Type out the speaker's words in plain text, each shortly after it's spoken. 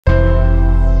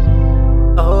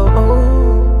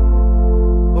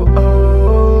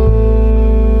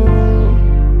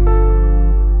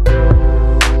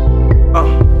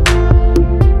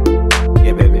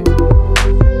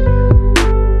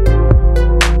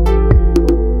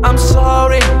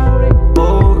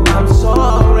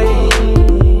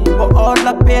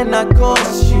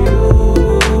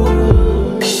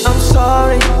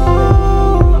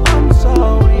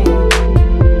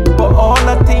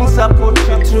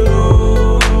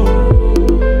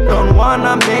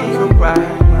wanna make you cry.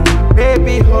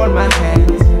 Baby, hold my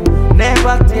hands,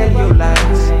 never tell you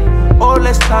lies,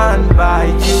 always stand by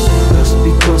you. Just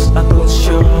because I don't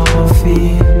show how I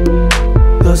feel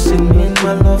doesn't mean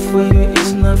my love for you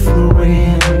is not for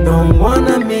real. Don't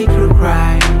wanna make you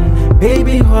cry.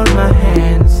 Baby, hold my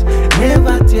hands,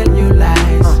 never tell you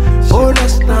lies,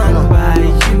 always stand by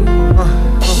you.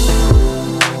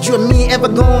 You and me ever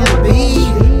gonna be?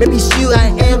 Baby, it's you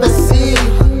I ever see.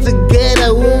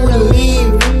 Together we will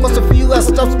live. Cause of you I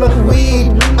stop smoking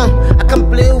weed. I can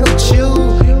play with you.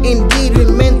 Indeed we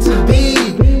meant to be.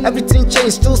 Everything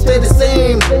changed, still stay the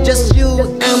same. Just you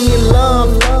and me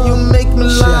love. You make me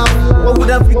laugh. What would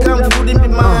have become wouldn't be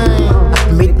mine.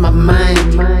 I've made my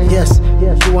mind. Yes,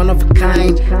 you're one of a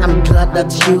kind. I'm glad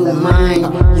that you're mine.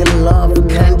 Your love I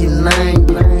can't deny.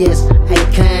 Yes,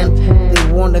 I can't.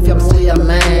 They wonder if I'm still a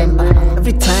man.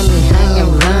 Every time we hang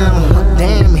around,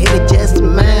 damn, hate it just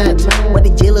mad. Why the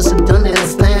jealous who don't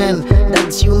understand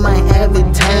that you my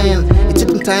everything. It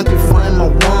took me time to find my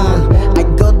one. I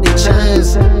got the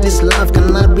chance. This love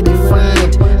cannot be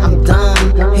defined. I'm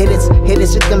done. Hate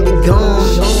it, you can be gone.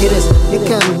 Hate it, you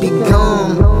can be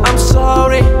gone. I'm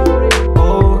sorry,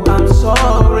 oh I'm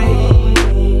sorry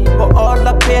for all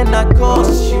the pain I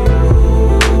caused you.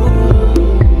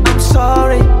 I'm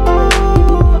sorry,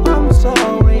 oh I'm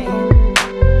sorry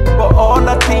for all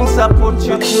the things I put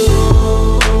you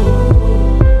through.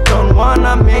 Don't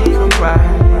wanna make you cry.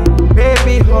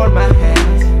 Baby, hold my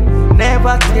hand,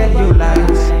 never tell you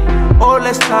lies,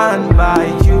 always stand by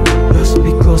you. Just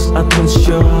because I don't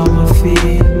show how I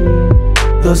feel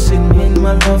doesn't mean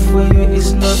my love for you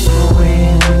is not for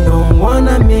real. Don't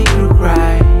wanna make you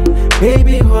cry.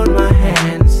 Baby, hold my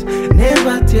hands,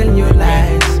 never tell you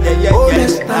lies,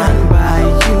 always stand by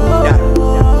you.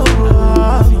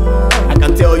 I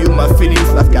can tell you my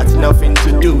feelings, that's got nothing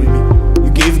to do with me.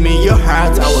 You gave me your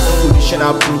heart, I was foolish and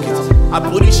I broke it. I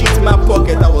put this shit in my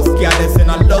pocket, I was careless and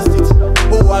I lost it.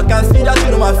 Oh, I can see that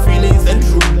you know my feelings and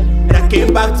true. And I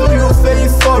came back to you saying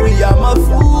sorry, I'm a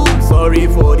fool. Sorry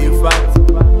for the fact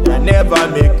that I never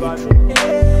make it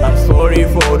true. I'm sorry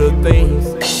for the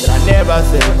things that I never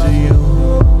said to you.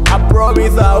 I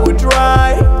promise I will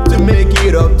try to make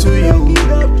it up to you.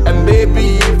 And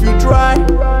baby, if you try,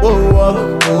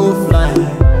 oh fly.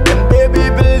 And baby,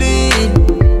 believe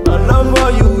my love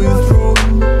for you is true.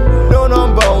 No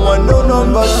number one, no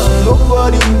number two,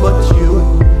 nobody but you.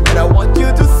 And I want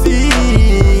you to see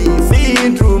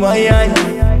through my eyes.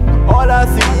 All I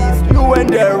see is you and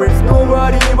there is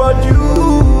nobody but you.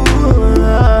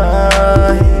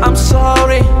 I'm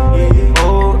sorry,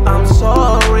 oh I'm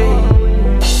sorry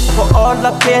for all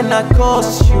the pain I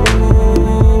caused you.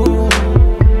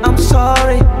 I'm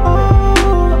sorry,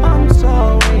 oh I'm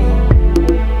sorry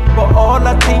for all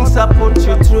the things I put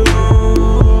you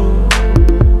through.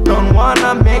 Don't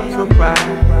wanna make you cry.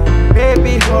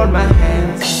 Baby, hold my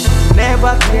hands,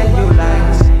 never tell you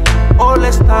lies,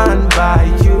 always stand by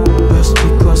you. Just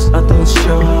because I don't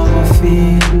show how I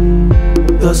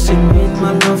feel doesn't mean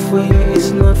my love for you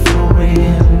is not for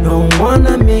real. Don't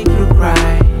wanna make you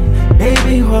cry.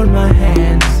 Baby, hold my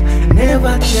hands,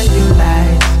 never tell you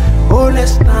lies,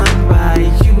 always stand by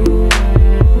you.